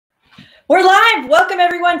We're live. Welcome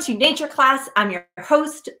everyone to Nature Class. I'm your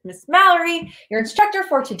host, Ms. Mallory, your instructor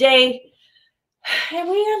for today. And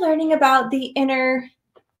we are learning about the inner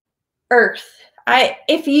earth.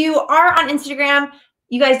 If you are on Instagram,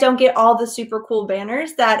 you guys don't get all the super cool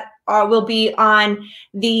banners that will be on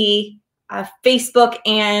the Facebook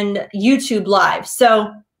and YouTube live.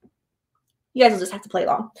 So you guys will just have to play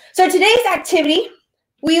along. So today's activity,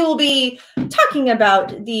 we will be talking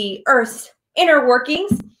about the Earth's inner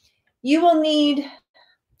workings. You will need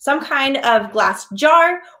some kind of glass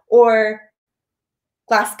jar or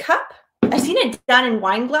glass cup. I've seen it done in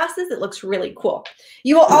wine glasses. It looks really cool.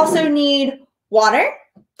 You will also need water,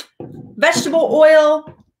 vegetable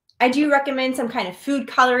oil. I do recommend some kind of food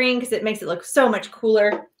coloring because it makes it look so much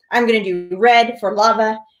cooler. I'm going to do red for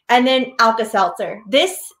lava, and then Alka-Seltzer.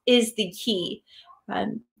 This is the key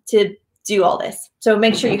to do all this. So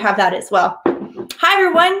make sure you have that as well. Hi,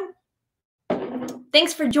 everyone.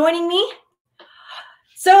 Thanks for joining me.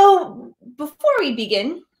 So before we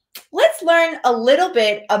begin, let's learn a little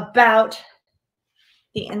bit about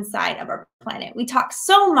the inside of our planet. We talk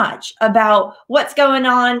so much about what's going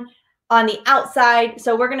on the outside.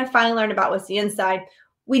 So we're going to finally learn about what's the inside.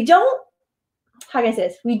 We don't, how can I say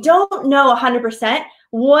this? We don't know 100%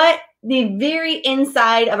 what the very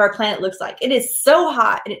inside of our planet looks like. It is so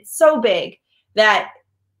hot and it's so big that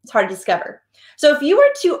it's hard to discover. So if you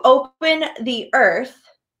were to open the Earth,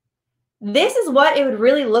 this is what it would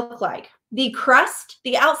really look like. The crust,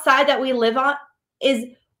 the outside that we live on, is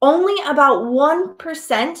only about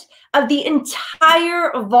 1% of the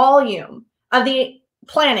entire volume of the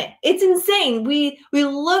planet. It's insane. We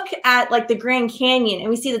look at like the Grand Canyon and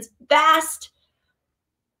we see this vast,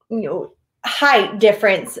 height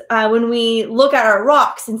difference when we look at our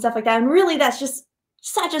rocks and stuff like that. And really, that's just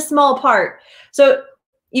such a small part. So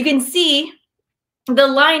you can see the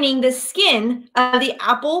lining, the skin of the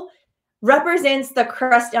apple represents the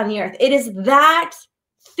crust on the Earth. It is that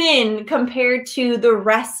thin compared to the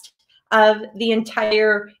rest of the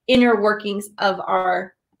entire inner workings of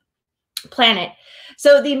our planet.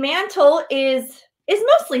 So the mantle is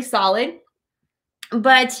mostly solid,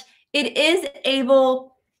 but it is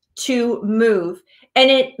able to move,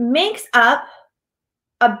 and it makes up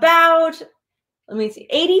about, let me see,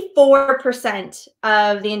 84%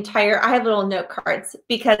 of the entire, I have little note cards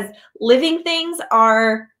because living things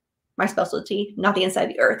are my specialty, not the inside of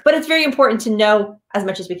the Earth, but it's very important to know as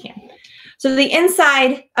much as we can. So the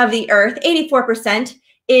inside of the Earth, 84%,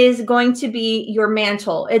 is going to be your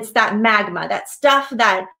mantle. It's that magma, that stuff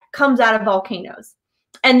that comes out of volcanoes.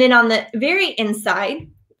 And then on the very inside,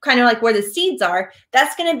 kind of like where the seeds are,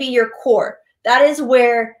 that's going to be your core. That is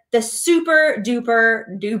where the super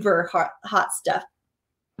duper hot stuff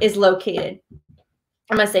is located.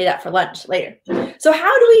 I'm going to say that for lunch later. So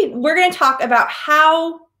we're going to talk about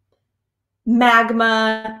how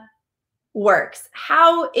magma works,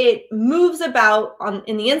 how it moves about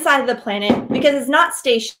in the inside of the planet, because it's not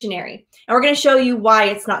stationary. And we're going to show you why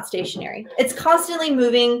it's not stationary. It's constantly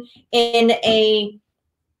moving in a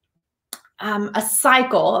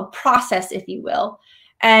cycle, a process, if you will.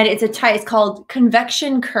 And it's called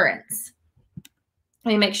convection currents.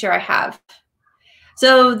 Let me make sure I have.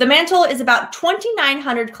 So the mantle is about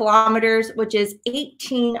 2,900 kilometers, which is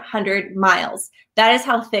 1,800 miles. That is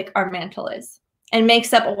how thick our mantle is, and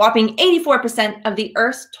makes up a whopping 84% of the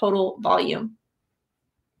Earth's total volume.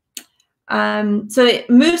 So it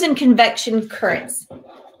moves in convection currents.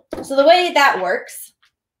 So the way that works,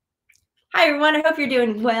 hi everyone, I hope you're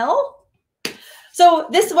doing well. So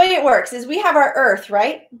this way it works is we have our Earth,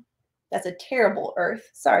 right? That's a terrible Earth.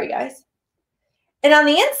 Sorry, guys. And on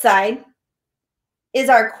the inside is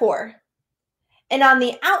our core. And on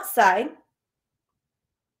the outside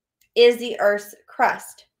is the Earth's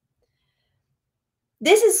crust.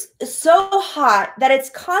 This is so hot that it's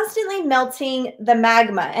constantly melting the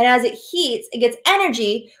magma. And as it heats, it gets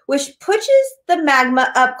energy, which pushes the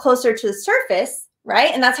magma up closer to the surface,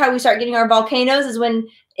 right? And that's how we start getting our volcanoes, is when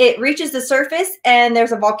it reaches the surface and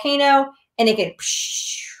there's a volcano and it can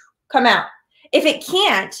come out. If it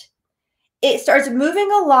can't, it starts moving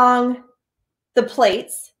along the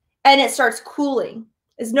plates and it starts cooling.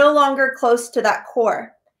 It's no longer close to that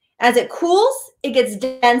core. As it cools, it gets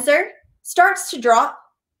denser, starts to drop,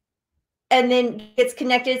 and then gets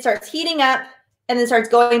connected, starts heating up, and then starts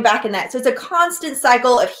going back in that. So it's a constant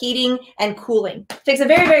cycle of heating and cooling. It takes a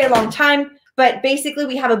very, very long time, but basically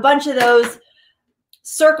we have a bunch of those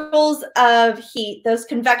circles of heat, those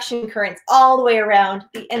convection currents all the way around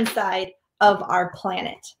the inside of our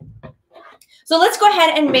planet. So let's go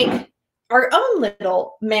ahead and make our own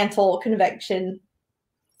little mantle convection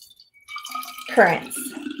currents.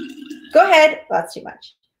 Go ahead. Well, that's too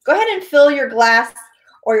much. go ahead and fill your glass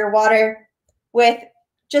or your water with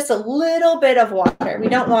just a little bit of water. We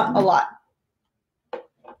don't want a lot.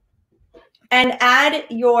 And add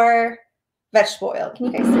your vegetable oil. Can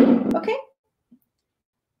you guys see? Okay.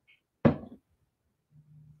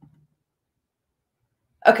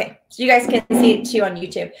 Okay, so you guys can see it too on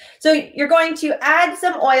YouTube. So you're going to add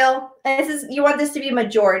some oil, and you want this to be a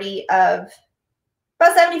majority of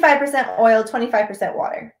about 75% oil, 25%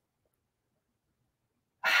 water.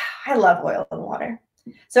 I love oil and water.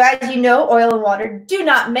 So as you know, oil and water do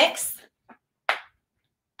not mix.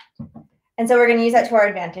 And so we're going to use that to our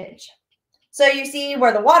advantage. So you see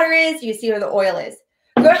where the water is, you see where the oil is.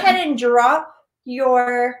 Go ahead and drop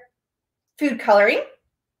your food coloring.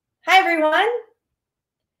 Hi, everyone.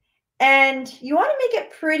 And you want to make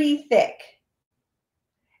it pretty thick.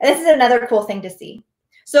 And this is another cool thing to see.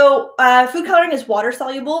 So food coloring is water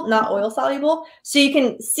soluble, not oil soluble. So you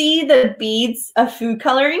can see the beads of food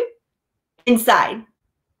coloring inside.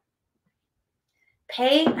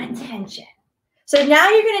 Pay attention. So now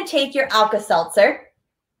you're going to take your Alka-Seltzer.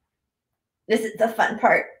 This is the fun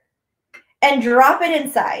part. And drop it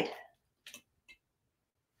inside.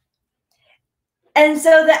 And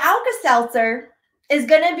so the Alka-Seltzer is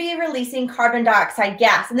going to be releasing carbon dioxide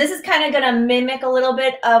gas. And this is kind of going to mimic a little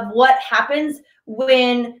bit of what happens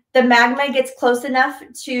when the magma gets close enough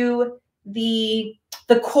to the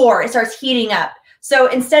core. It starts heating up. So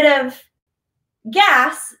instead of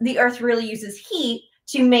gas, the earth really uses heat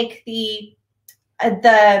to make the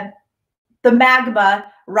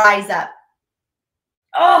magma rise up.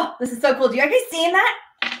 Oh, this is so cool. Do you guys seeing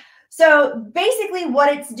that? So basically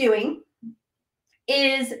what it's doing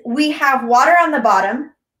is we have water on the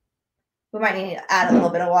bottom. We might need to add a little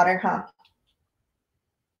bit of water, huh?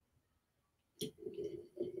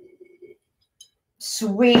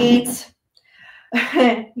 Sweet.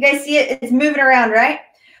 You guys see it? It's moving around, right?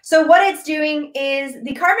 So what it's doing is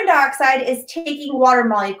the carbon dioxide is taking water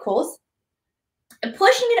molecules and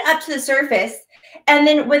pushing it up to the surface. And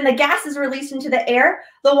then when the gas is released into the air,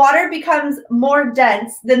 the water becomes more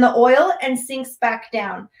dense than the oil and sinks back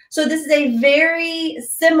down. So this is a very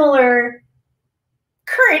similar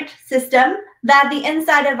current system that the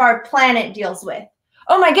inside of our planet deals with.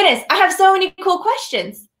 Oh my goodness, I have so many cool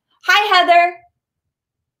questions. Hi, Heather.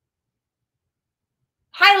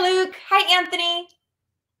 Hi, Luke. Hi, Anthony.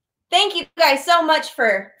 Thank you guys so much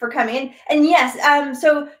for coming in. And yes,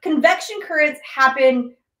 so convection currents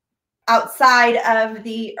happen outside of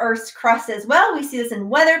the Earth's crust as well. We see this in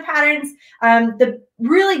weather patterns. The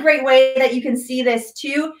really great way that you can see this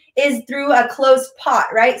too is through a closed pot,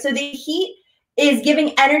 right? So the heat is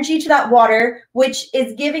giving energy to that water, which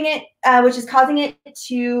is causing it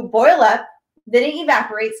to boil up. Then it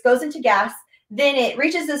evaporates, goes into gas. Then it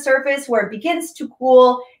reaches the surface where it begins to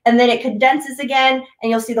cool, and then it condenses again, and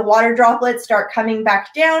you'll see the water droplets start coming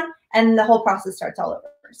back down, and the whole process starts all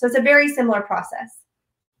over. So it's a very similar process.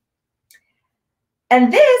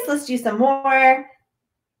 And this, let's do some more.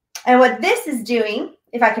 And what this is doing,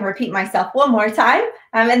 if I can repeat myself one more time,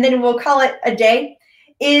 and then we'll call it a day,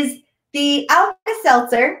 is the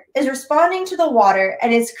Alka-Seltzer is responding to the water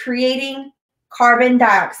and is creating carbon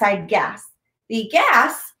dioxide gas. The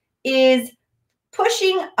gas is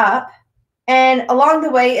pushing up, and along the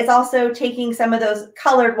way it's also taking some of those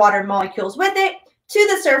colored water molecules with it to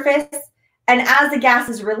the surface. And as the gas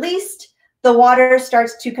is released, the water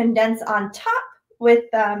starts to condense on top with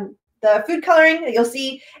the food coloring that you'll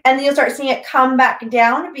see, and then you'll start seeing it come back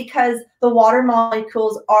down because the water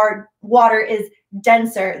water is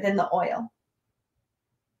denser than the oil.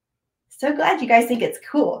 So glad you guys think it's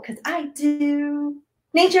cool, because I do.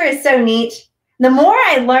 Nature is so neat. The more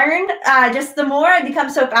I learn, just the more I become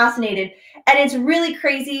so fascinated. And it's really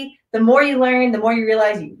crazy. The more you learn, the more you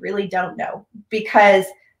realize you really don't know. Because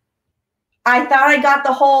I thought I got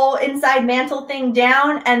the whole inside mantle thing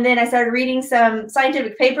down, and then I started reading some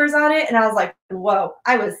scientific papers on it, and I was like, whoa,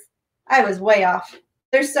 I was way off.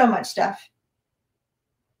 There's so much stuff.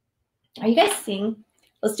 Are you guys seeing?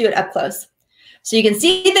 Let's do it up close. So you can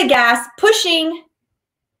see the gas pushing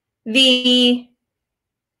the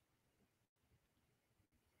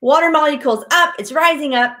water molecules up. It's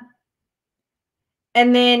rising up.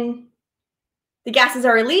 And then the gases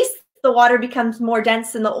are released. The water becomes more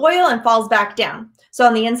dense than the oil and falls back down. So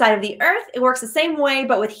on the inside of the earth, it works the same way,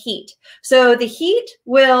 but with heat. So the heat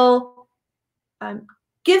will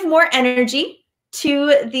give more energy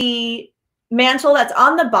to the mantle that's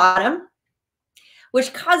on the bottom,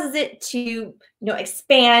 which causes it to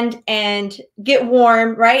expand and get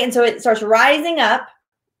warm, right? And so it starts rising up.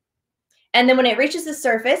 And then when it reaches the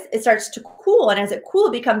surface, it starts to cool. And as it cools,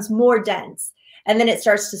 it becomes more dense. and then it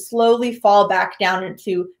starts to slowly fall back down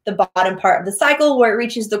into the bottom part of the cycle where it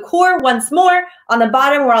reaches the core once more on the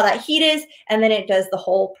bottom where all that heat is, and then it does the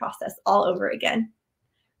whole process all over again.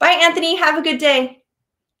 Bye, Anthony. Have a good day.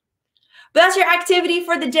 But that's your activity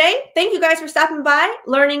for the day. Thank you guys for stopping by,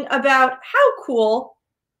 learning about how cool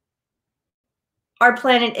our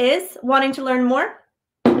planet is, wanting to learn more.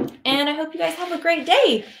 And I hope you guys have a great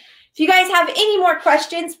day. If you guys have any more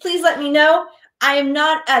questions, please let me know. I am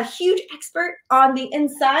not a huge expert on the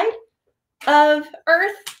inside of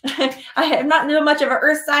Earth. I am not much of an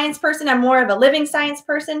Earth science person. I'm more of a living science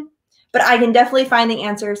person, but I can definitely find the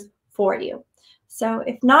answers for you. So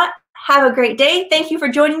if not, have a great day. Thank you for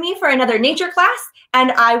joining me for another nature class,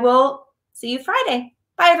 and I will see you Friday.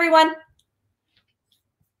 Bye, everyone.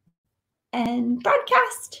 And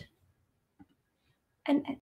broadcast. And